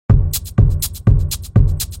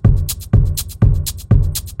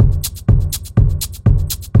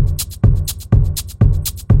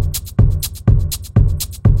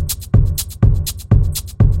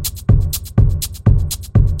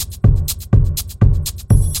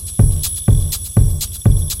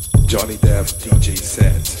Johnny Dev DJ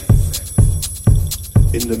set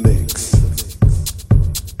in the mix.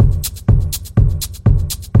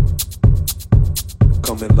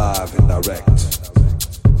 Coming live and direct.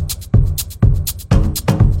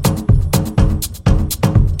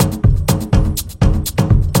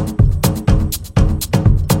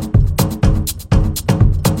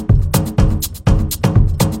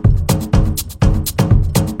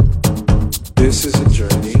 This is a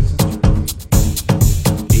journey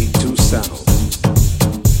into sound.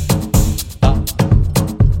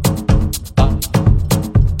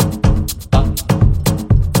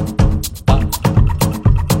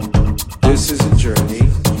 This is a journey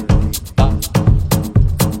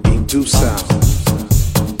into sound.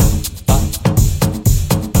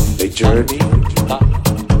 A journey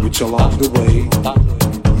which along the way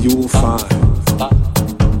you will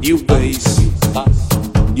find new bass,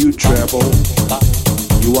 new treble,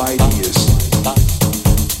 new ideas.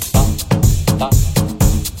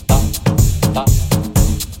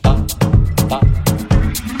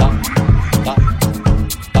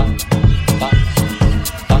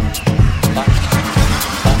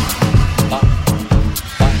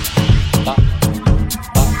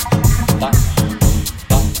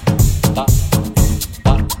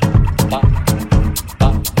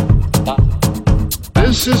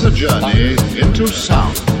 This is a journey into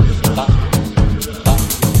sound.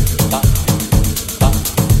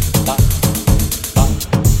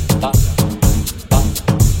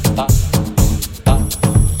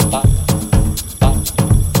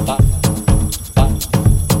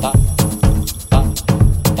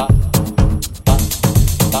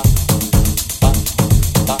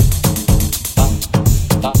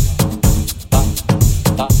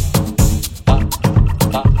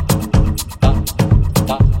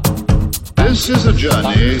 This is a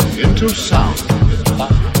journey into sound.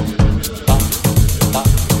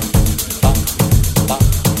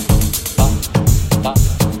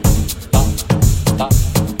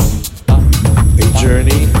 A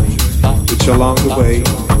journey which along the way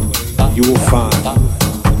you will find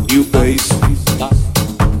new bass,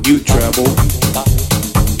 new treble,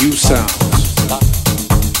 new sounds.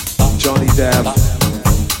 Johnny Dev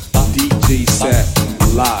DJ set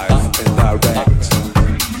live and direct.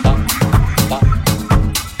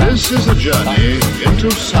 This is a journey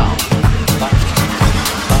into sound.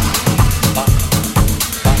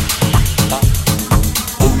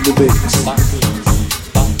 In the mix.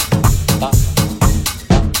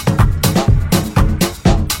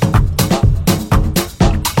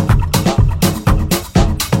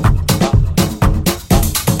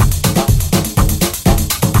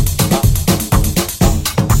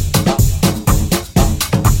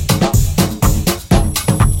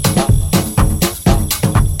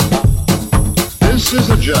 This is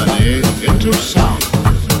a journey into sound.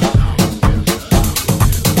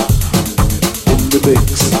 In the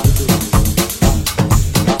mix.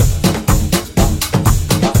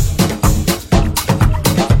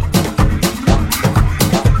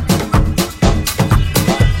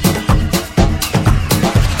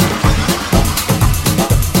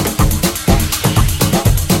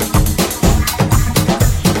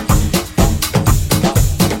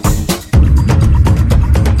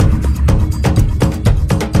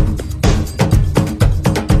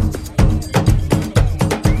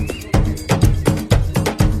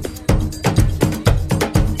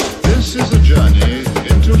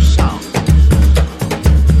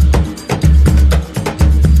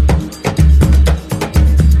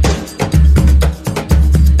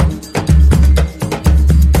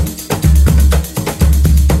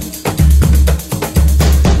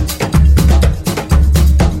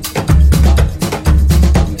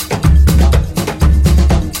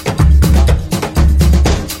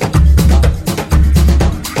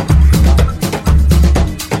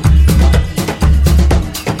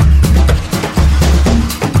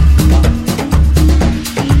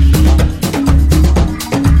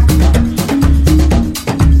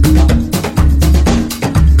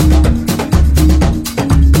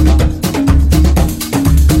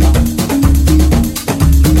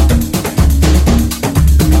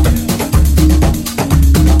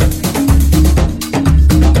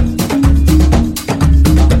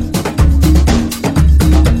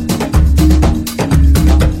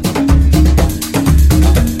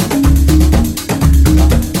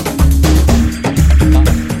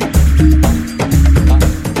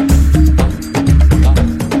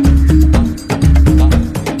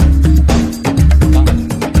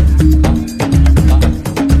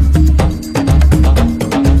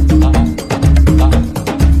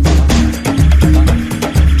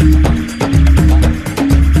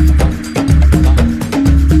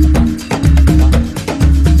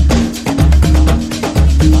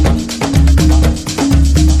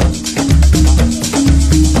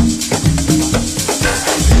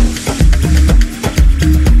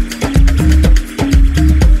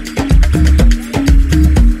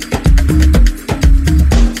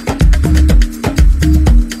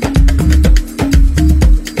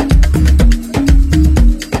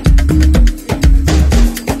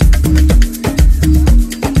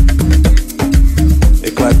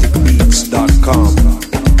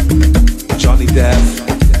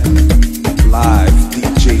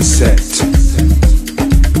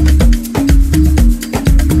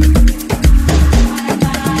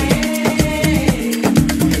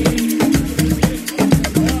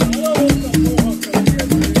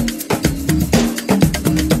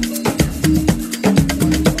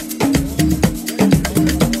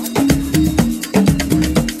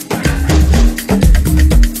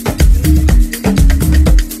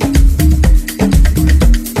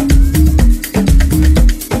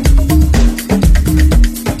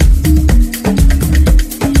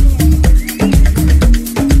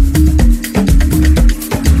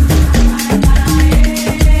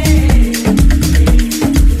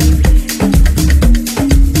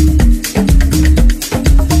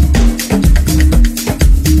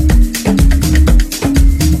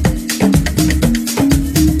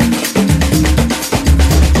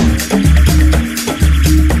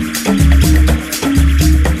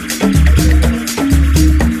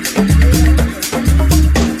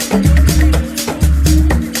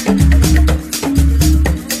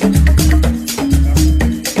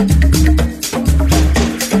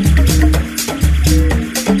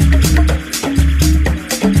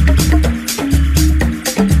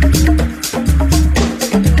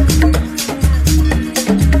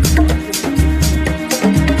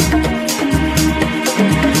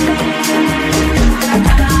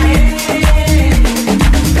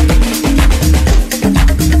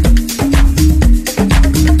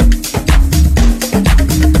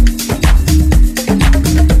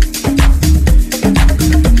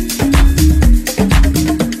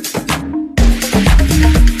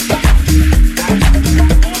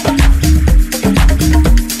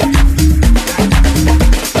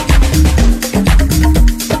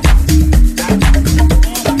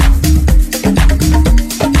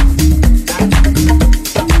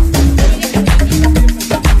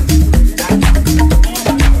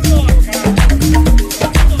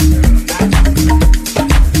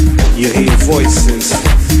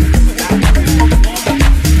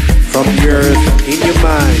 earth in your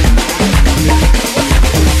mind.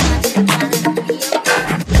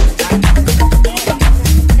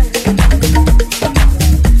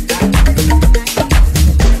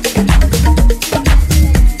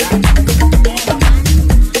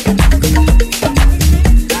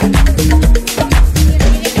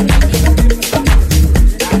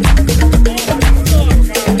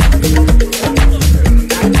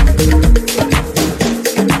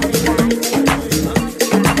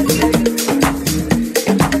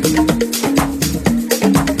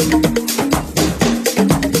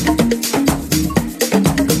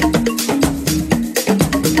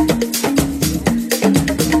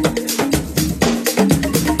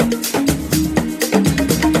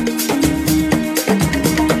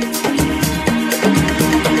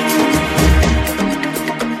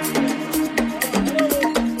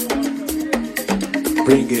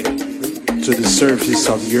 Bring it to the surface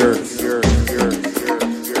of the earth.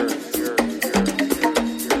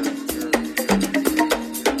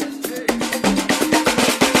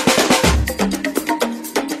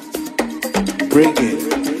 Bring it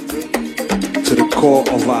to the core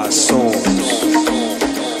of our souls.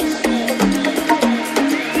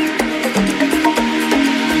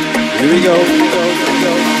 Here we go.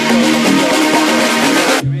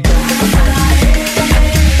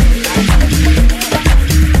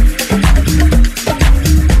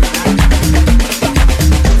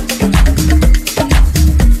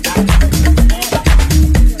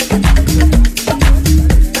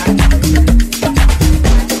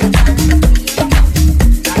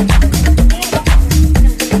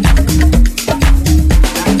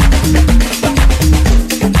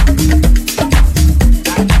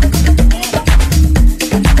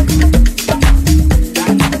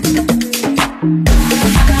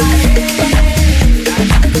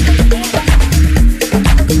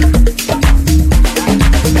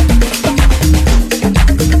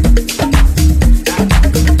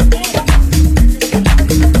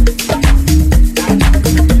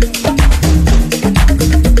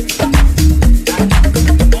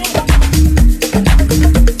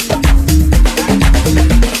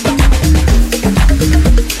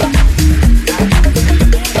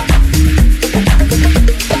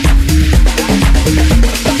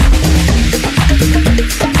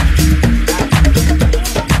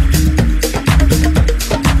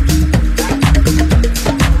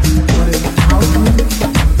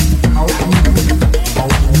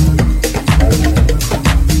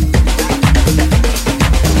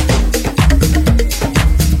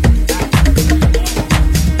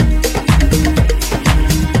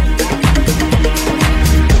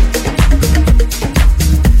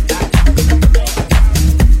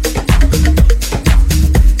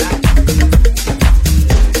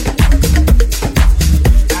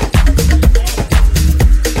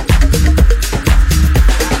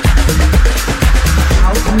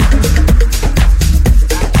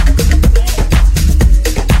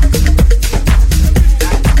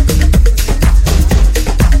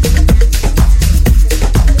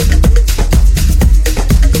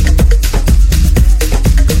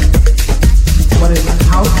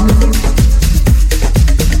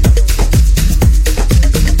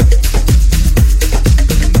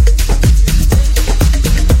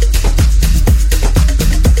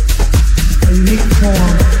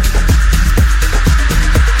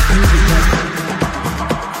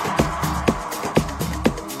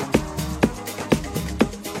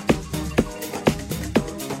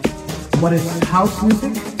 What is house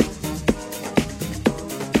music?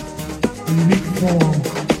 A unique form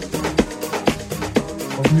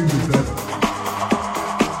of music that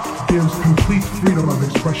gives complete freedom of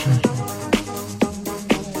expression.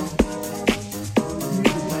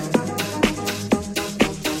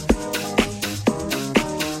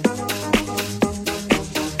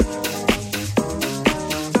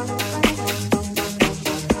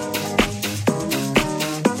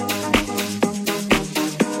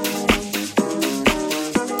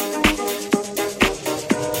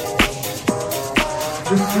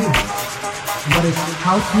 Just see, what is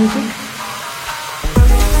house music?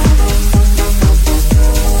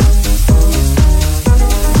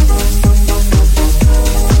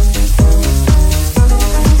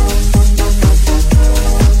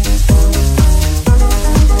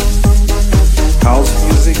 House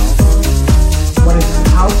music. What is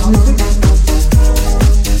house music?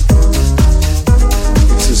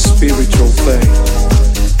 It's a spiritual thing.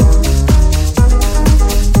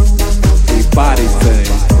 Body thing.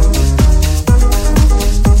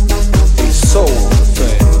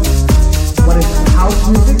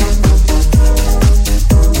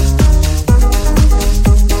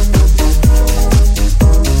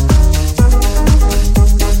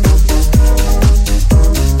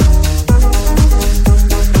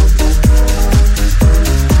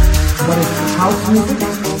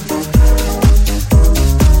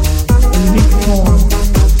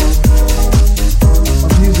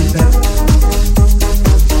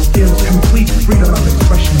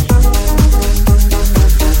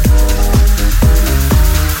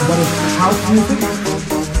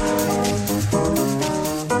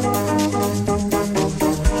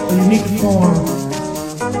 a unique form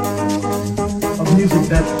of music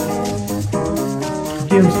that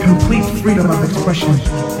gives complete freedom of expression.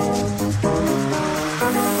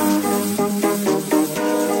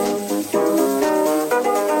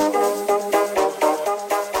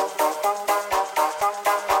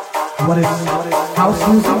 What is house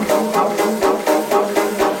music?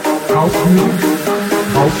 House music?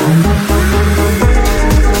 House music?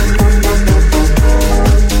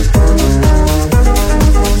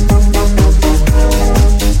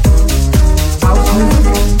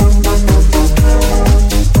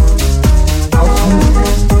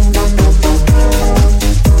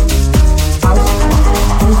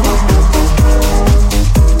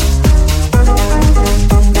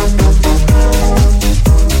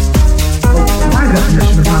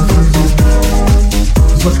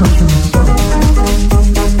 What comes from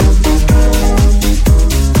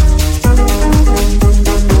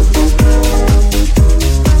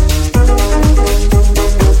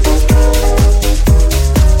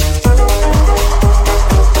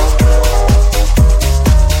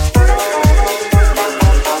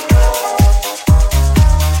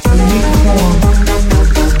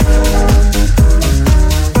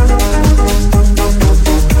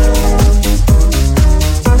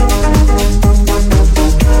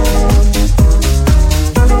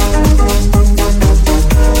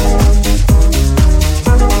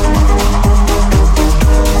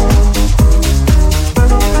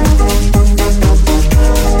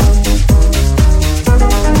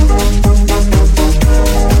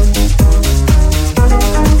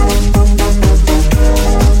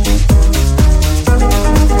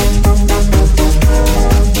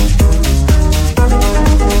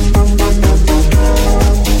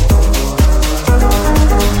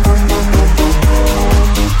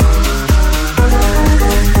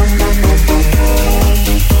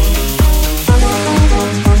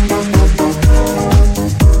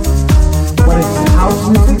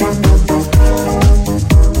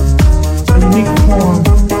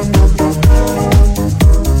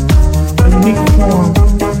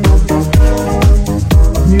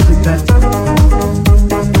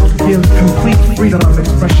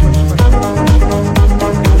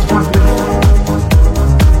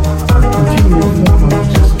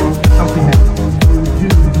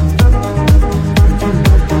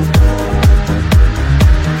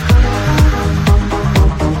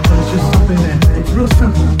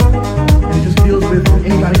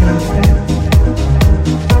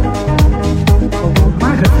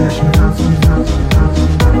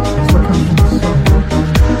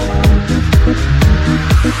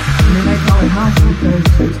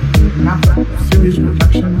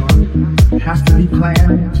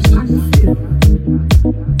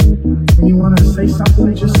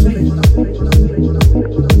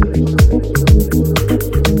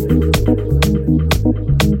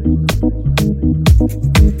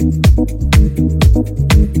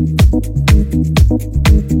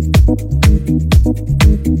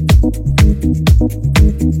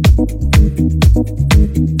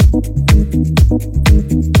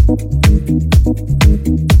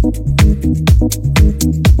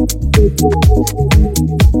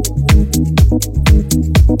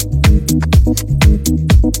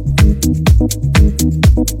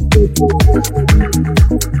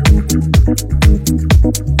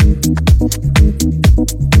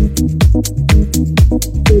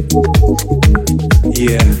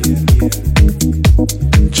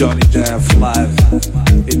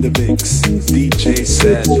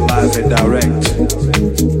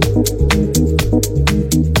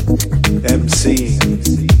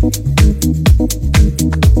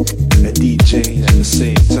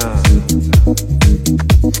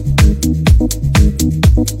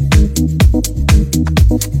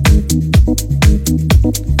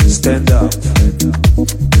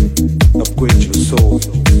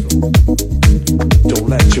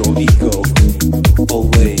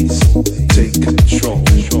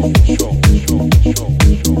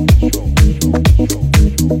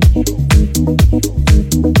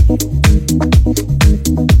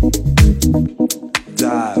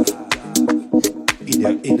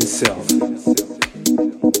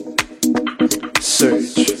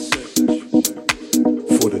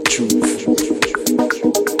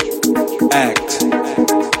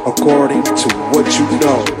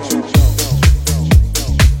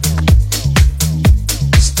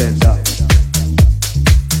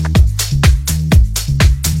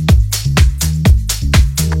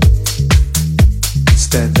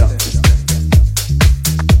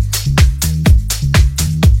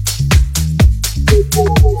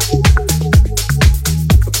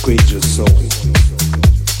the soul.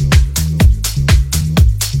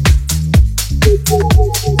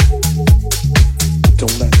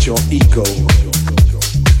 your ego.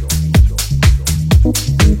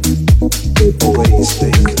 Always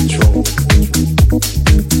stay in control.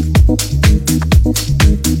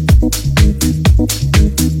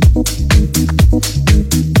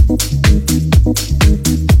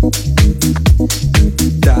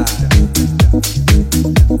 Die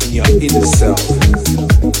in your inner self.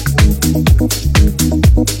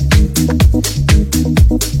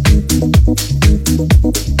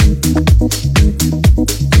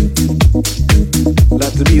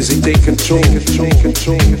 Let the music take control.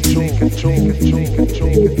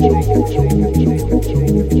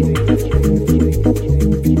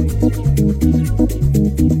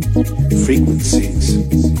 Frequencies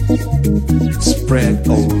spread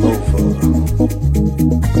all over.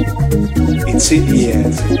 It's in the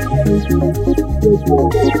air.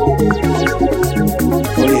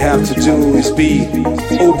 All you have to do is be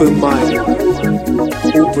open-minded,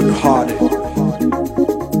 open-hearted.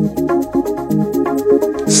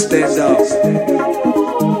 Stand up,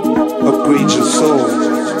 upgrade your soul.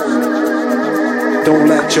 Don't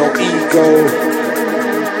let your ego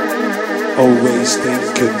always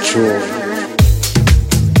take control.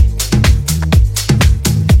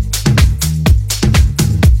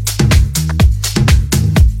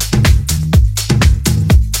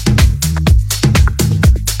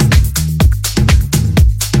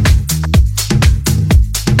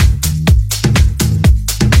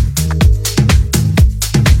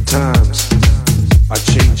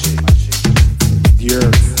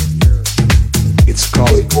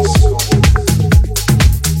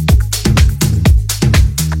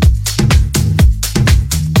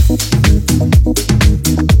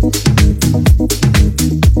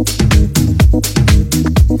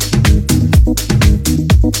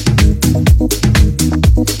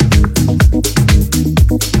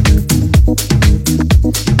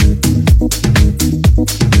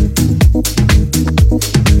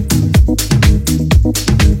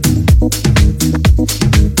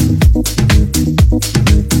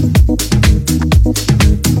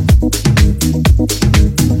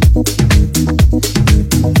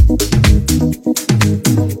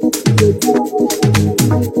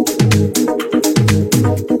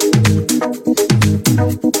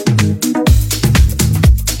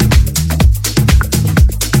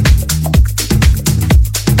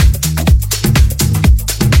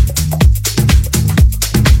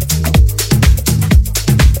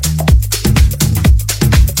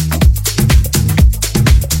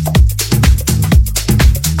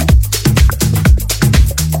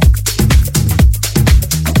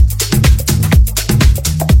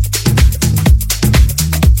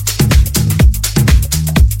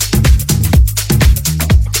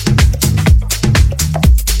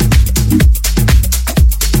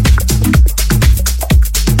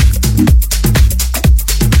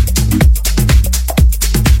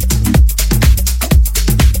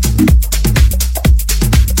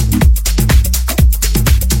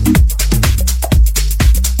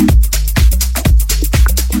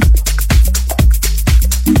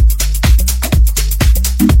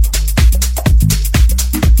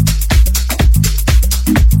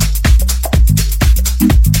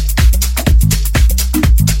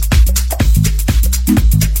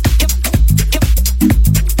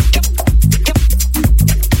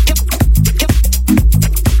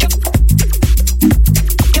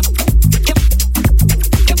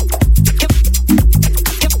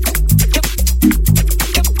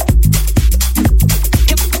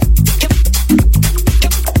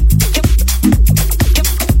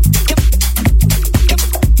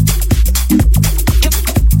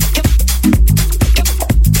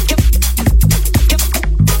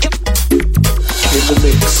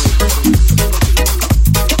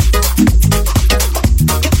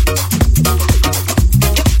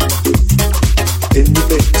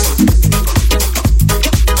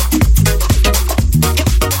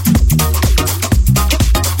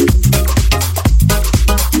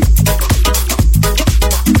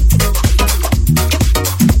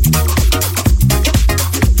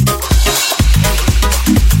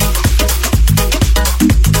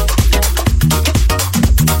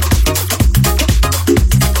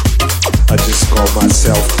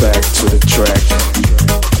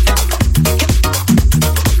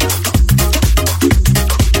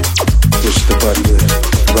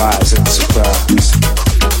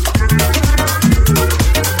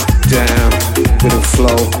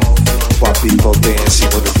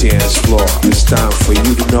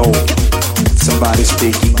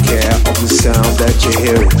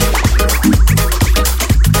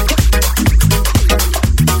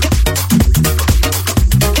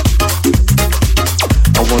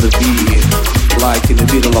 like in the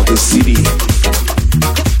middle of the city.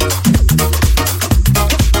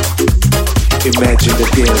 Imagine the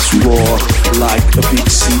dance floor like a big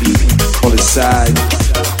city. On the side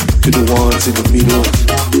to the ones in the middle,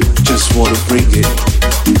 just wanna bring it.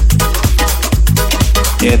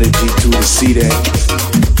 Energy to the city.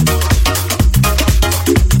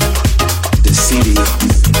 The city,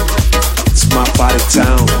 it's my body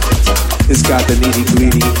town. It's got the nitty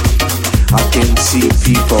gritty. I can see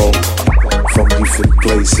people from different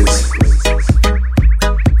places.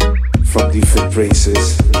 From different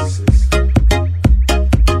races.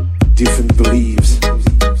 Different beliefs,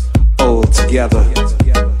 all together,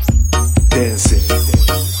 dancing,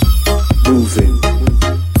 moving,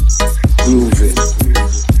 grooving,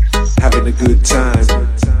 having a good time.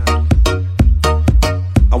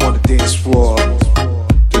 I want the dance floor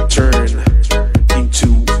to turn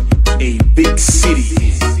into a big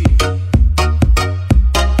city.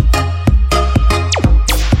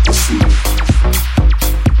 The city,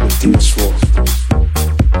 the dance floor,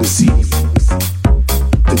 the city.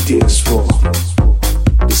 The dance floor,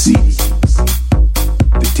 the city,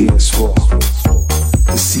 the dance floor,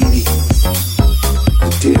 the city, the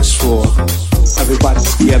dance floor. Everybody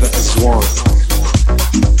together as one.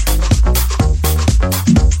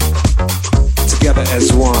 Together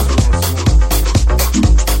as one.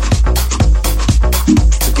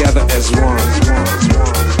 Together as one.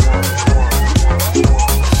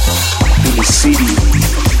 In the city.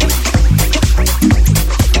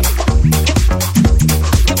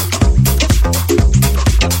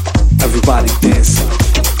 Everybody dancing,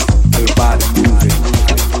 everybody moving,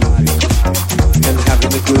 and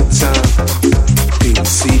having a good time. Big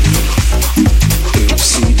city, big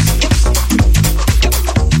city.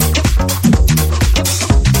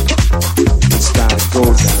 It's time to go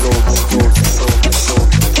down.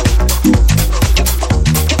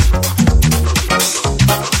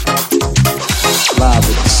 Live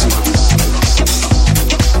in the city.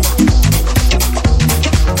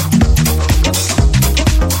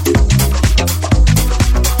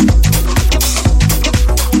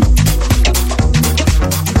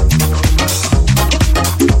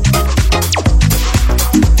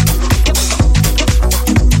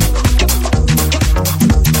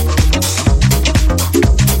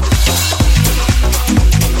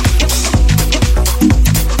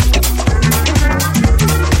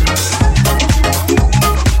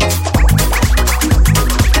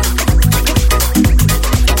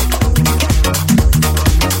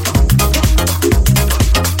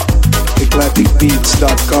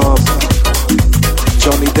 Beats.com.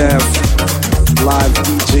 Johnny Dev, live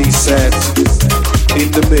DJ set in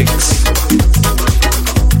the mix.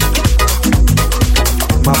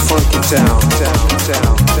 My funky town.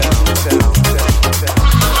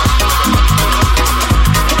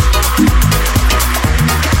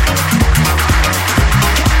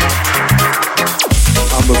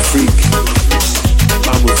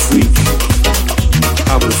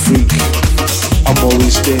 I'm a freak. I'm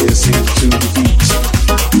always dancing to the beat.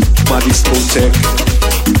 My discotheque,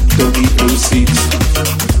 don't need no seats.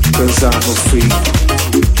 Cause I'm a freak.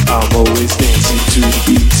 I'm always dancing to the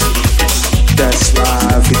beat. That's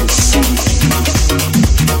live in the city.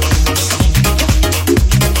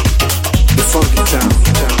 The funky town.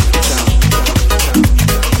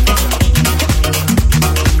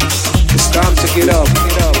 It's time to get up.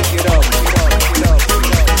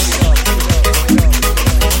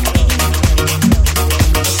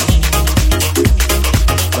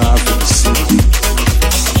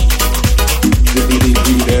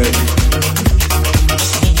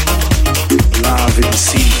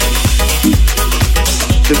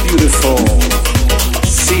 The beautiful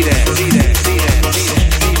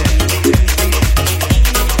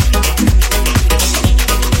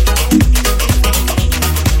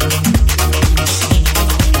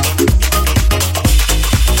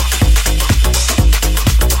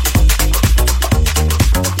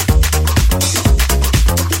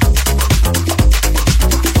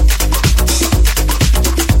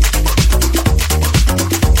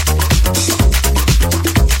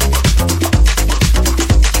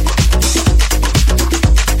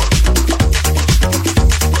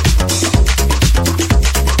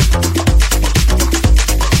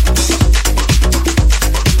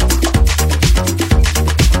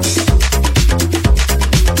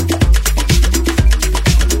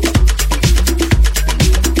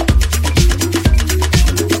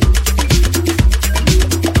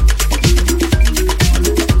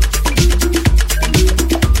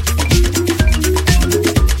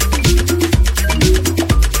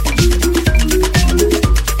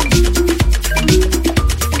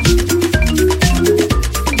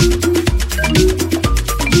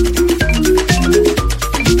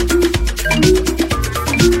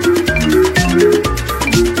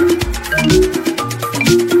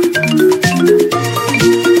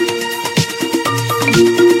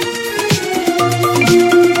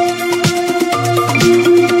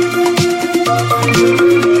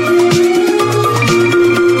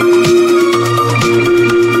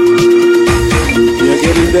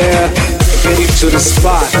To the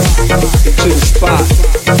spot, into the spot.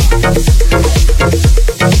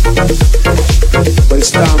 But it's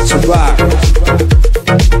time to rock.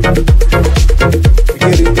 We're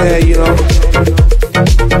getting there, you know.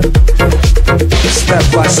 Step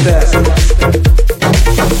by step.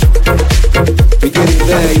 We're getting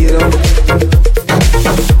there, you know.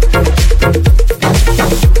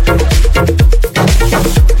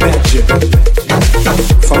 Magic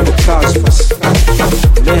from the cosmos.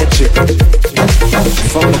 Magic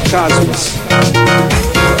from the cosmos.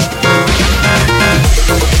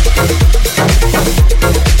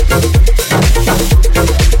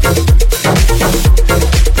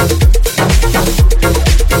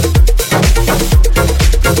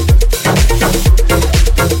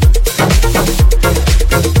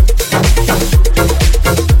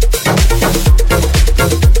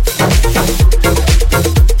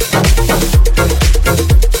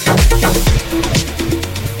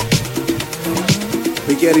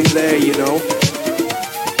 Getting there, you know.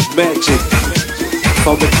 Magic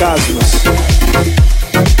from the cosmos.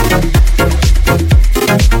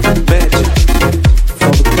 Magic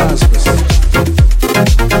from the cosmos.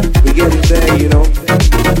 We're getting there, you know.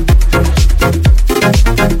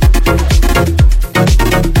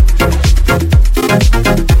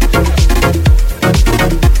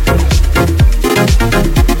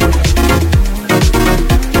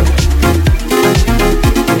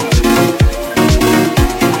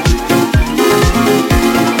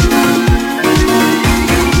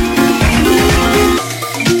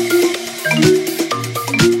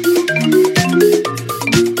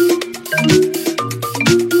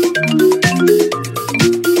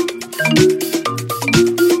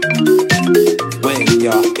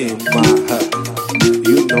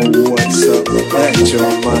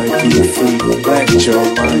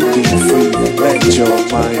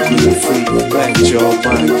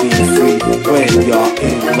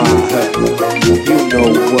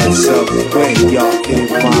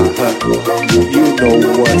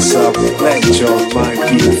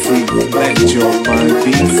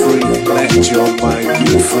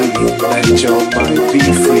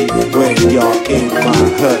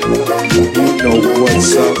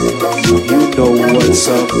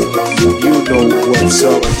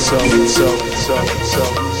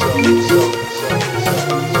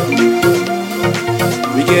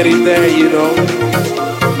 We're getting there, you know.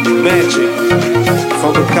 Magic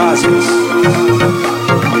from the cosmos.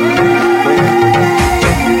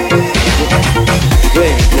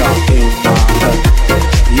 When you're in my hut,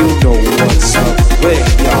 you know what's up. When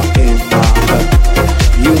you're in my hut,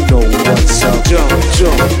 you know what's up. Jump,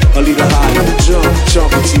 jump, a little higher. Jump,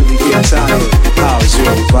 jump until you get tired. How's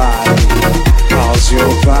your body? How's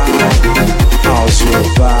your body? How's your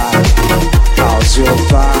body? How's your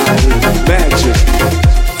body? Magic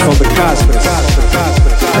from the cosmos.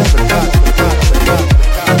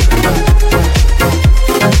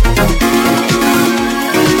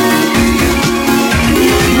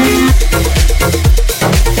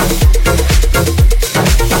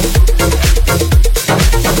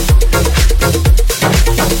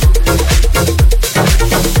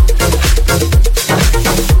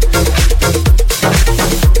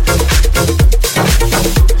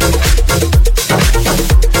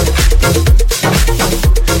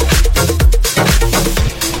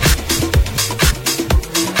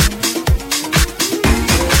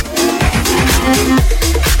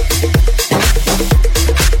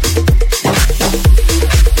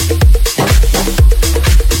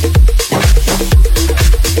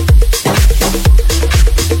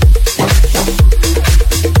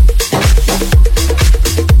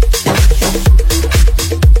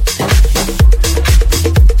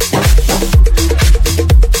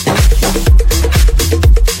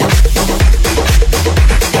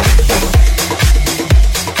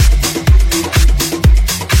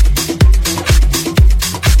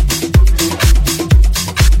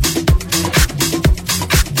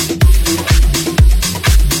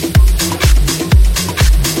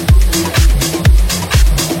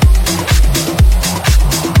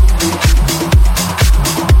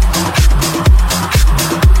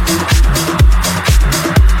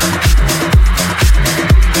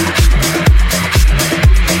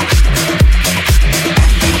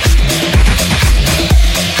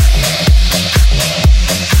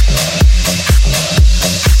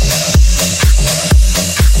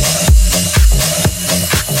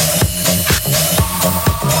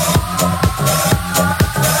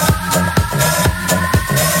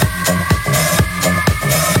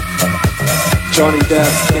 Johnny Depp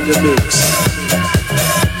in the mix.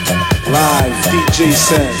 Live DJ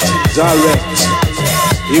set, direct.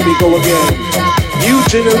 Here we go again. New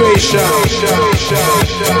generation.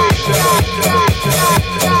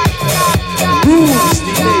 Rules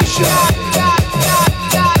the nation.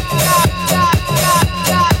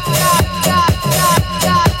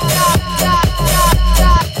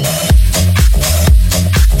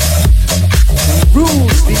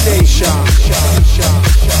 Rules the nation.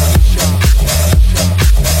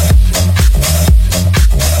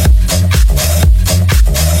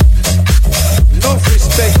 Enough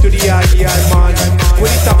respect to the IEI man.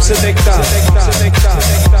 With the top selector.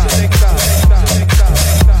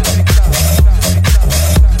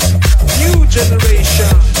 New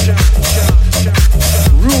generation.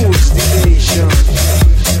 Rules the nation.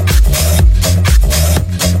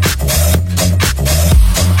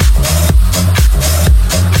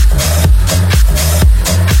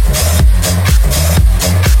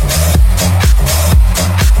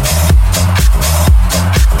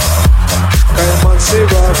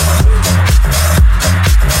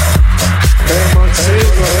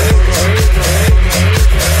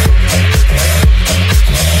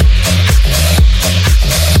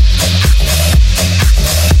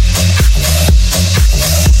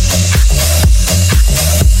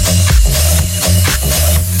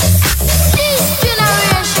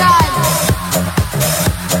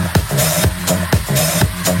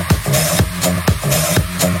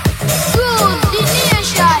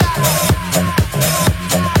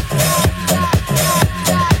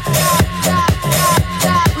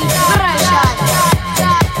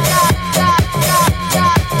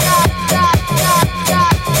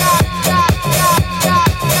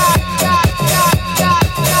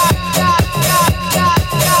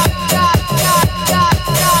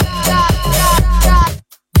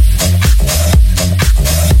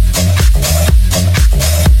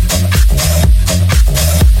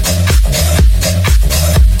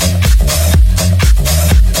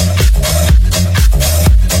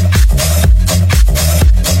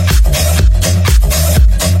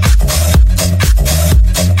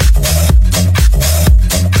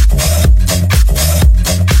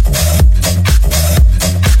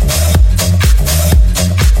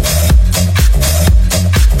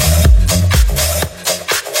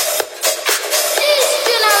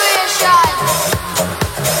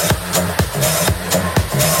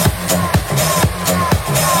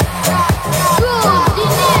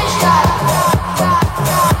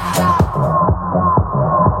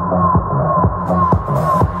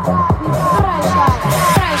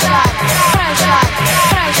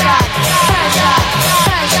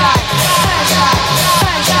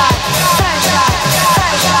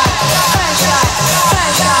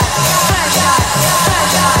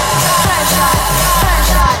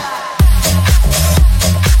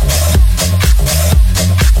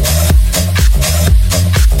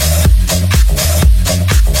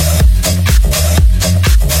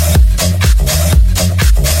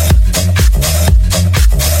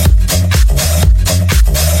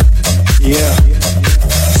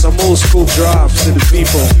 Drops to the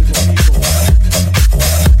people.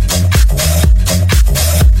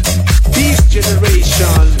 This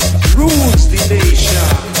generation rules the nation.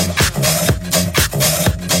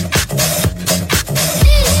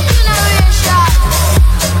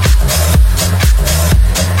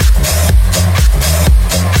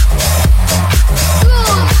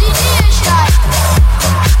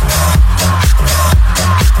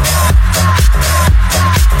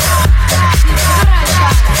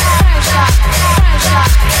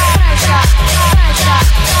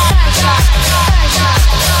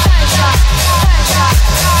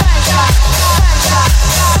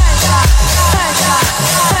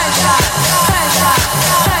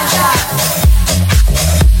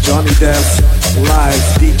 Johnny Depp live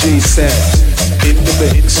DJ set in the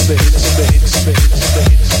mix.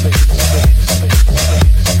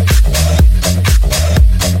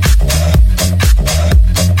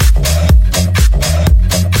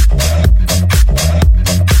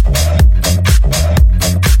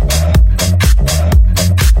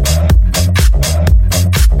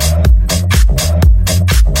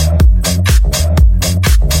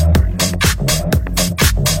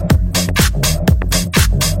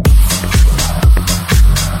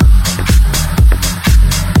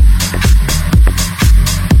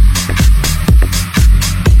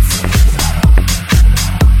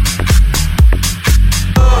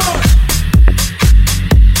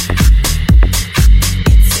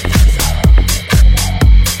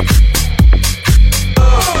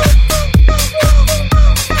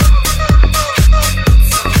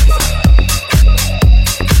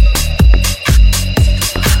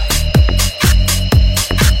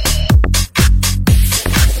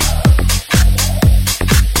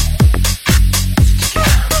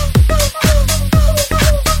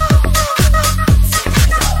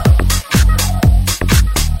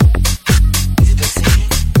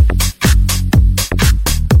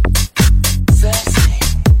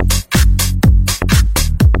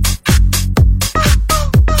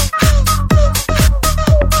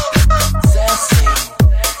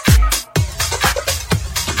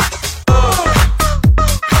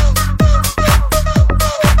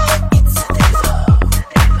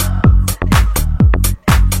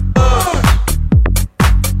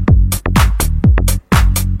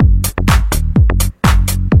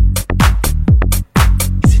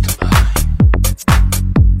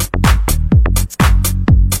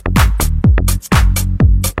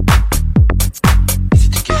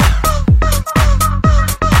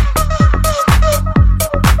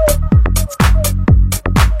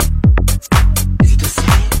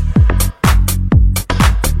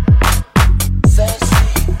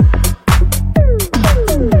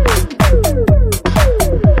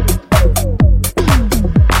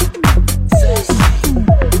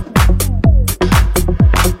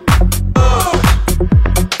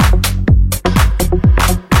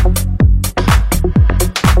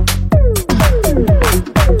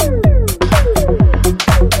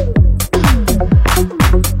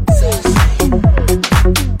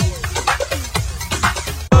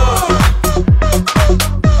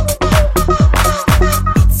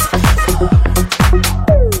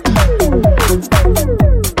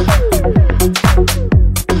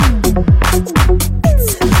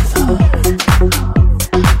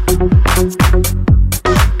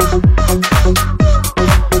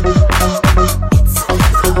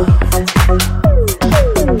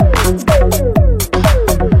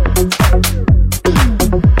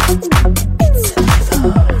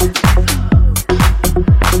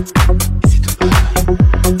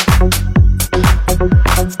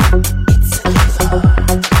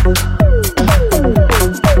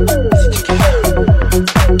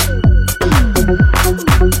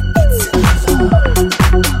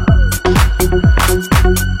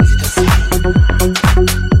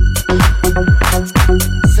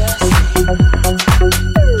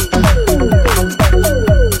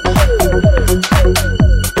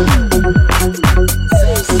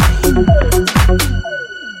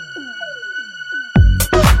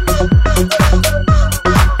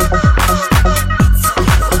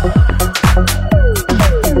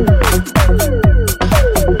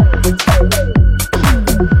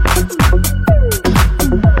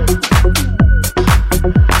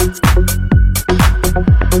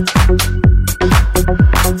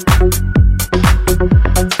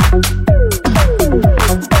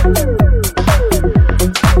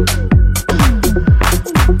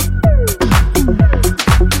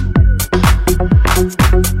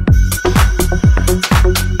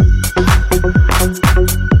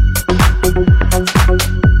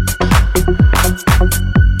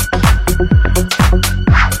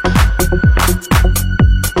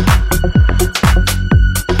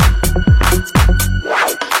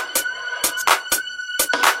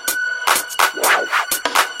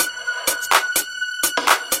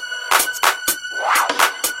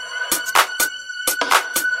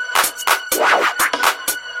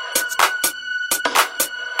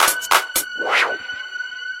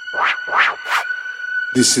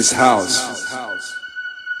 This is house.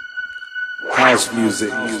 House music.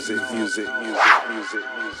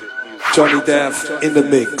 Johnny Depp in the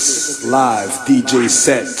mix. Live DJ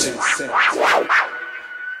set.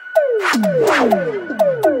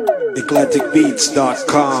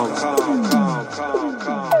 Eclecticbeats.com.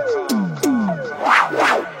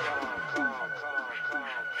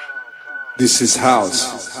 This is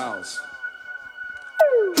house.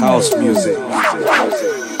 House music.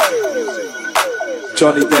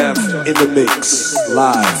 Johnny Depp in the mix.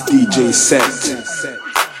 Live DJ set.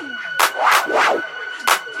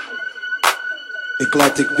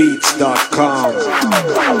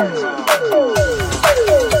 Eclecticbeats.com.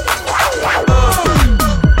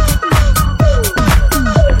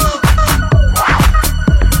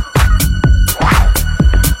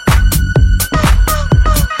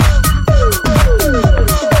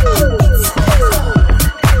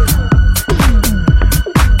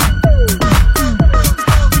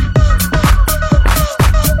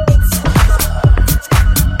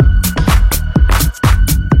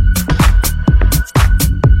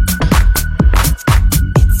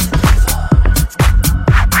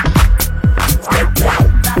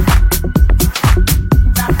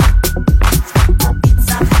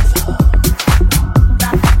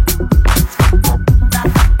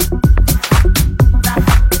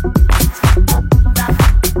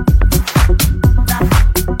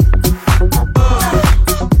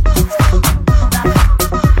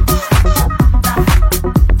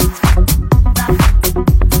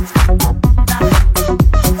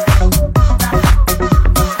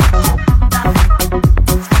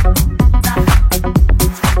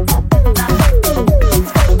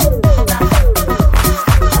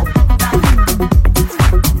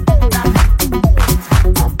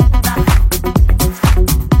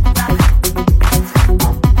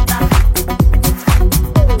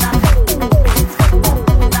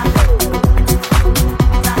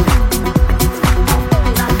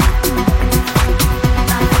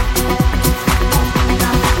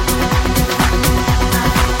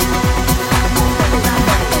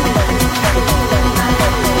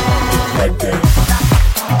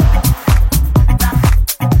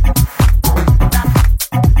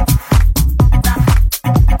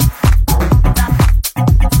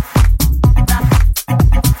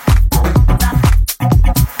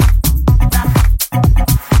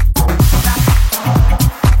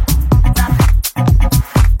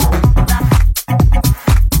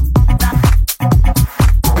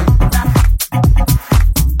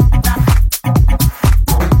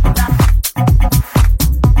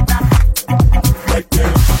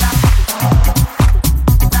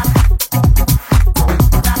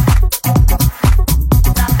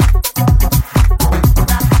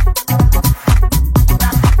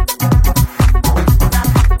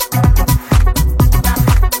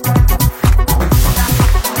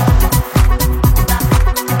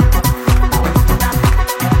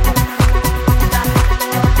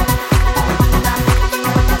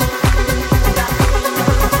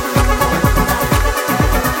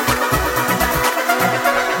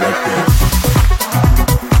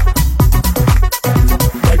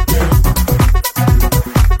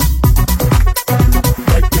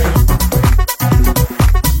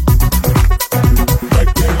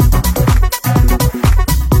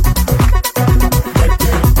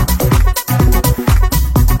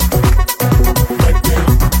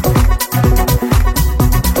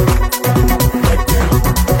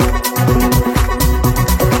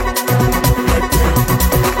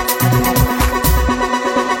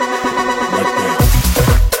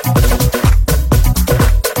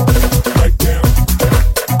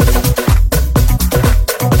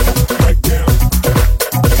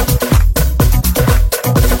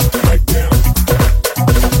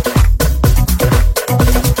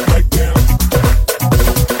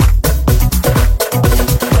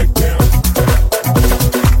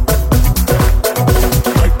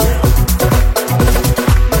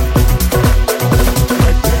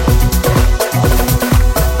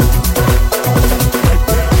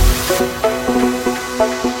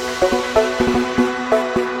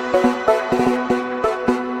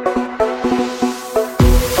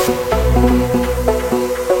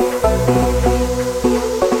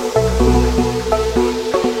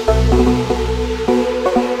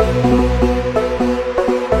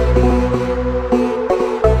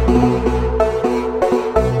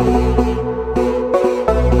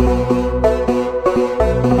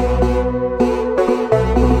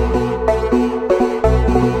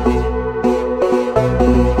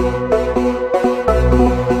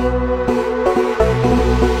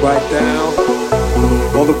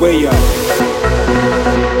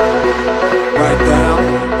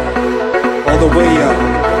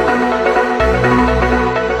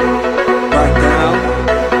 Right now,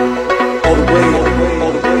 all the way, all the way,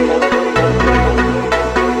 all the way, all the way.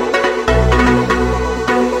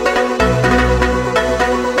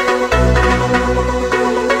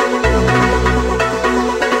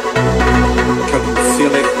 Can you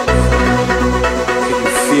feel it? Can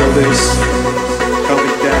you feel this?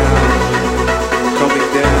 Coming down,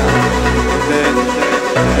 and then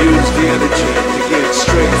use the energy to get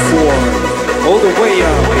straight forward. All the way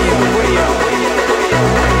up,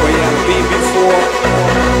 way I've been before.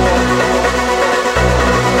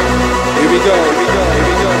 Here we go.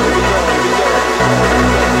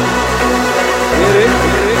 Hit it.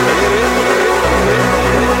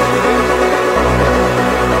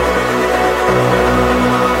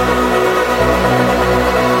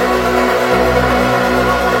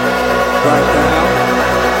 Right now,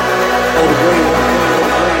 all the way,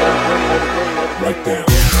 right down.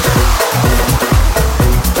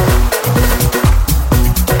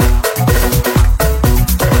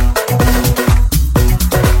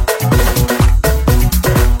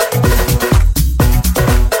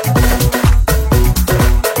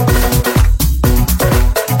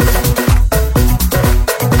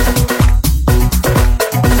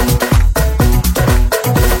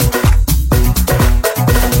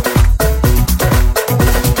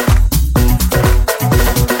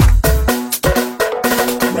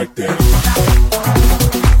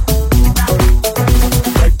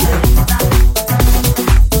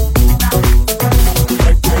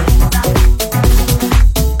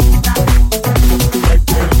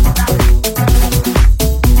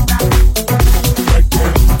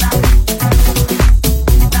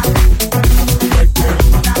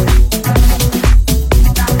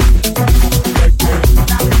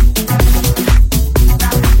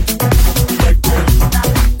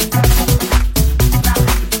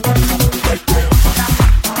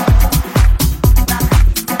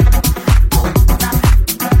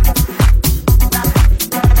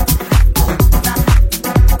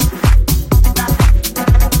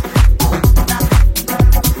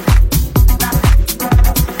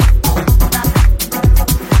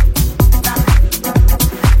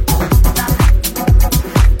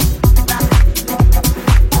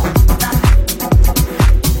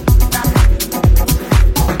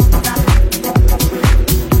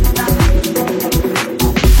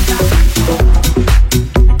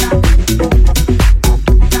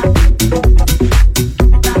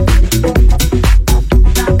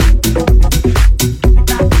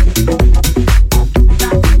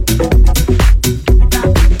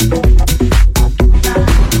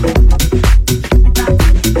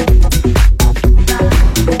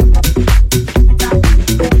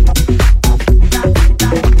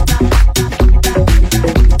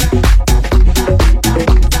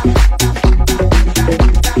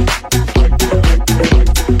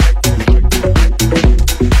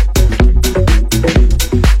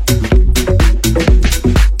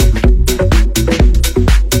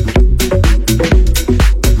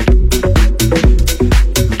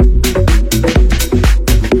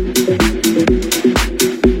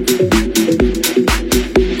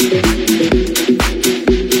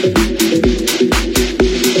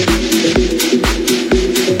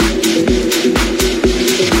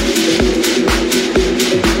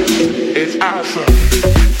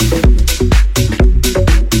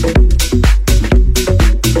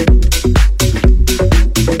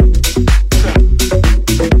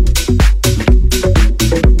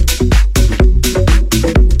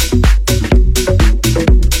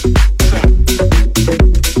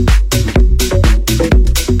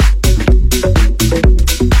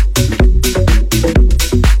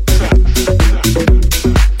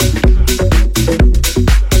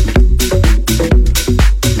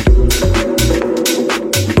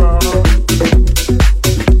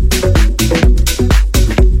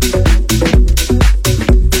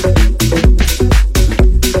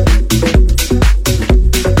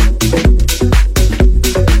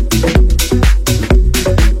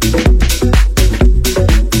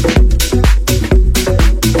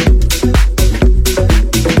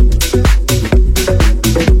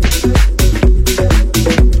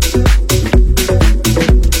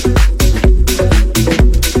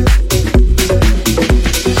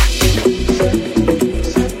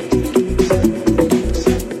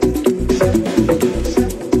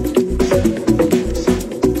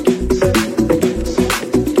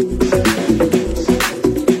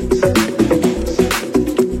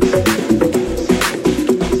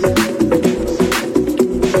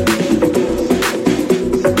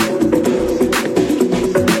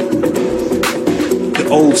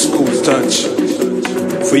 old school touch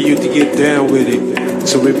for you to get down with it.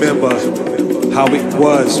 So remember how it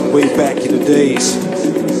was way back in the days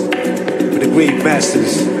with the great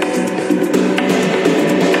masters.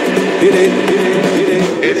 Hit it, hit it, hit it,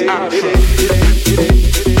 hit it, hit it, hit it, hit it.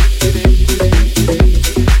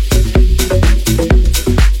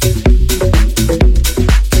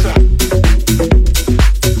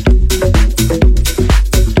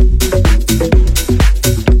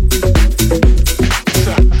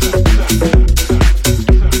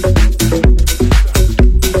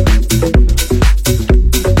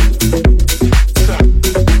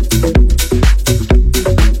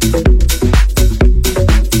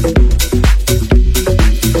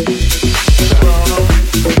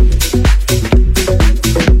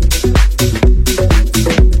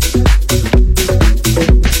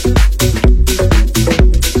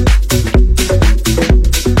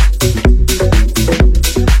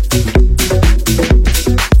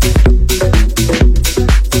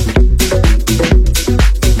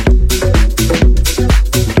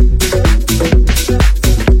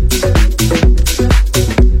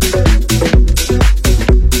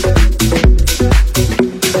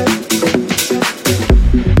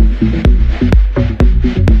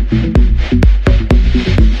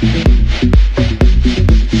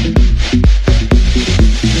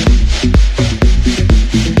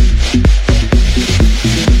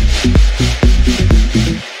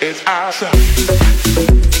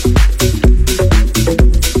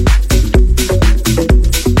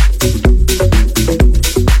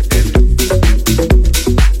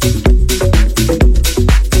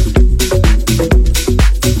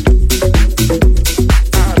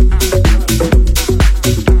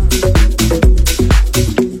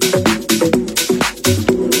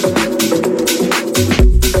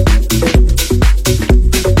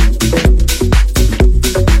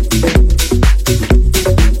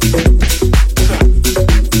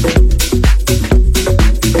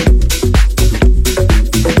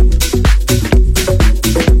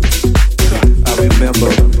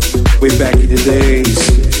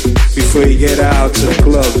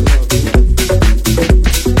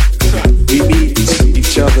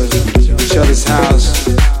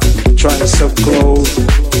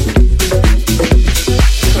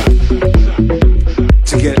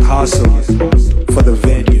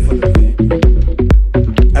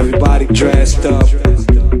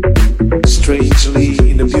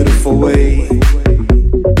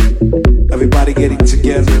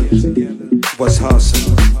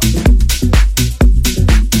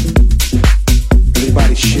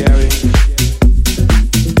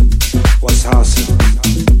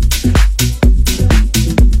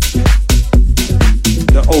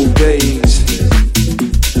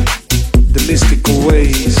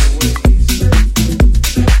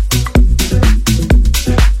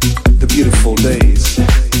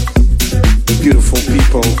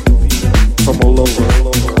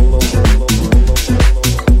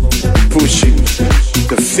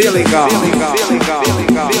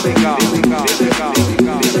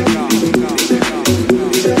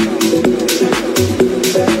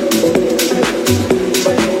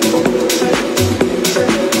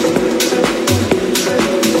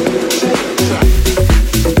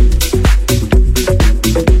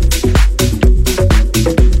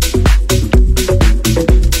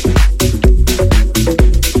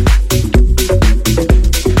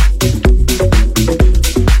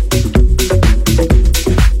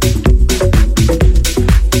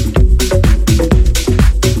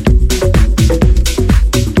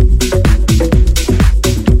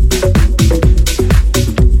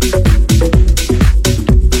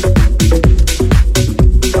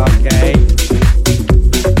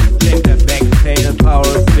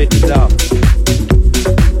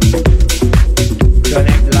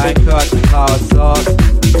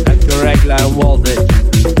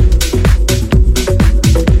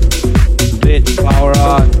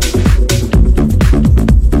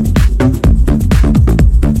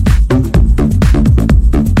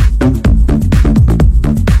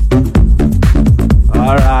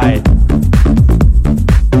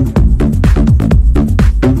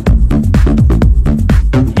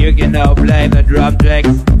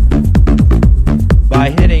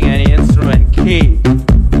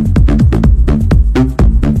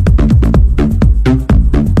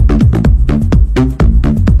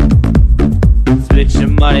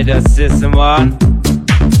 System 1.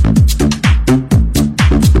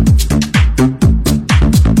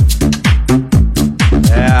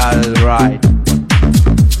 Yeah, that's right.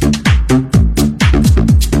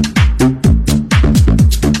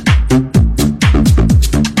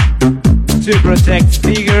 To protect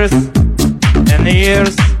speakers and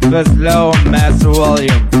ears with low master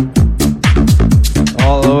volume.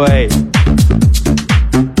 all the way.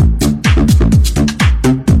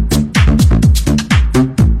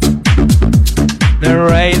 Then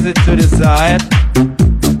raise it to the side,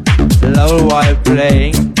 low while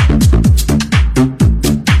playing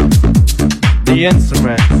the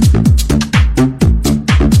instrument.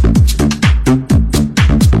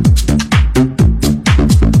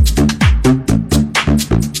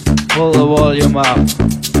 Pull the volume up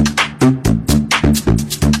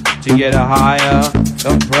to get a higher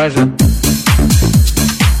compression.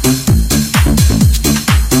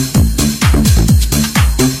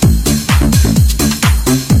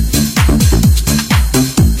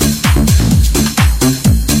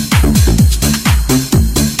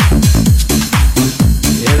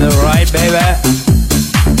 You're the right, baby.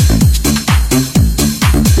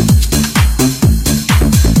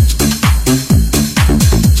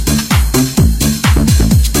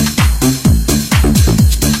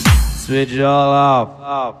 Switch it all off.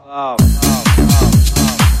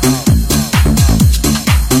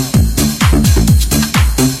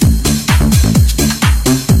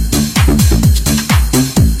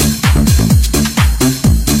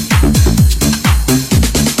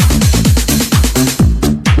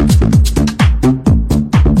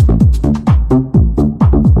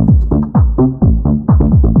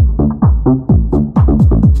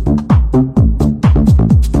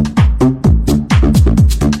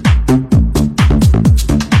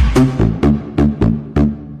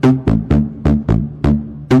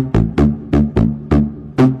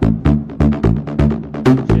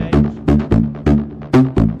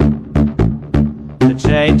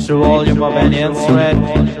 Change the volume of any instrument.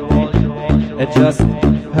 Adjust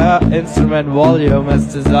her instrument volume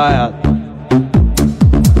as desired.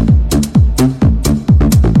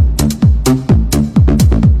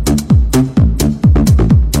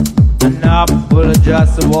 The knob will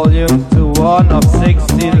adjust the volume to one of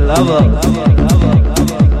 16 levels.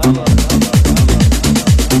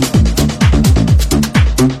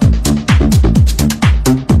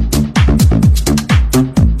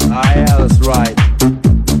 Yeah, that's right.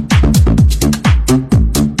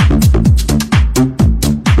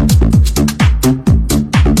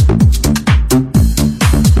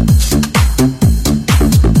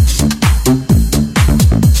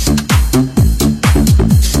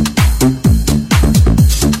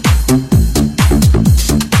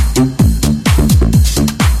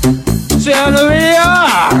 Turn the video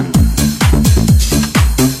on!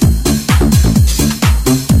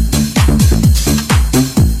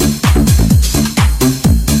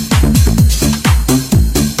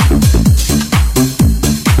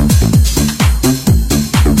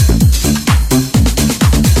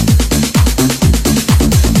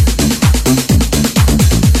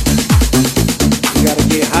 You gotta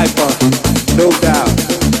get hyper, no doubt.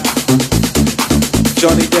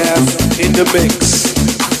 Johnny Depp in the mix.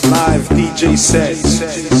 Live DJ set.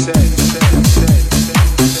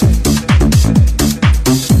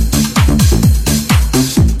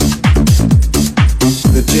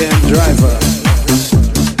 The jam driver.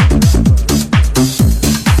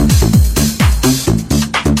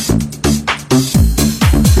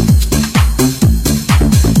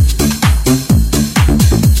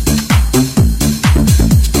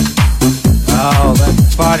 Oh,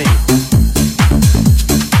 that's funny.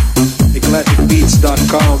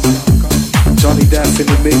 EclecticBeats.com. Johnny Depp in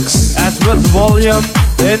the mix. As with volume,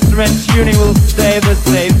 the instrument tuning will stay the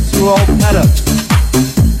same through all patterns.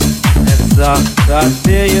 And so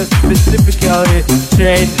until you specifically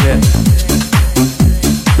change it.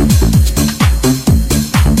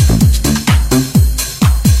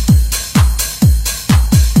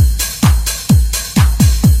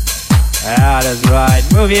 Ah, that's right.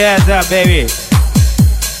 Move your hands up, baby.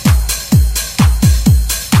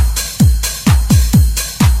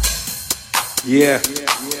 Yeah.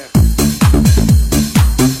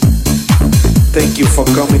 Thank you for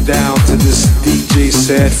coming down to this DJ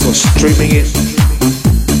set, for streaming it.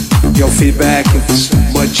 Your feedback is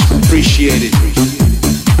much appreciated.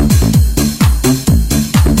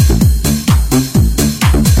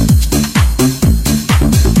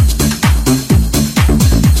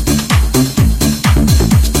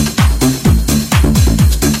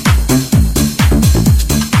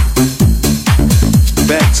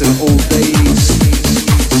 Back to the old days,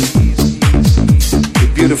 the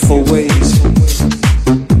beautiful ways.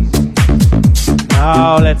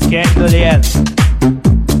 Now let's get to the end.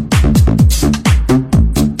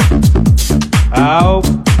 I hope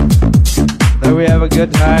that we have a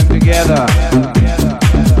good time together.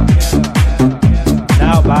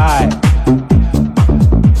 Now bye.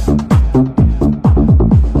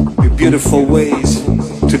 Your beautiful ways.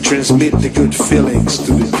 to transmit the good feelings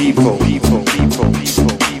to the people.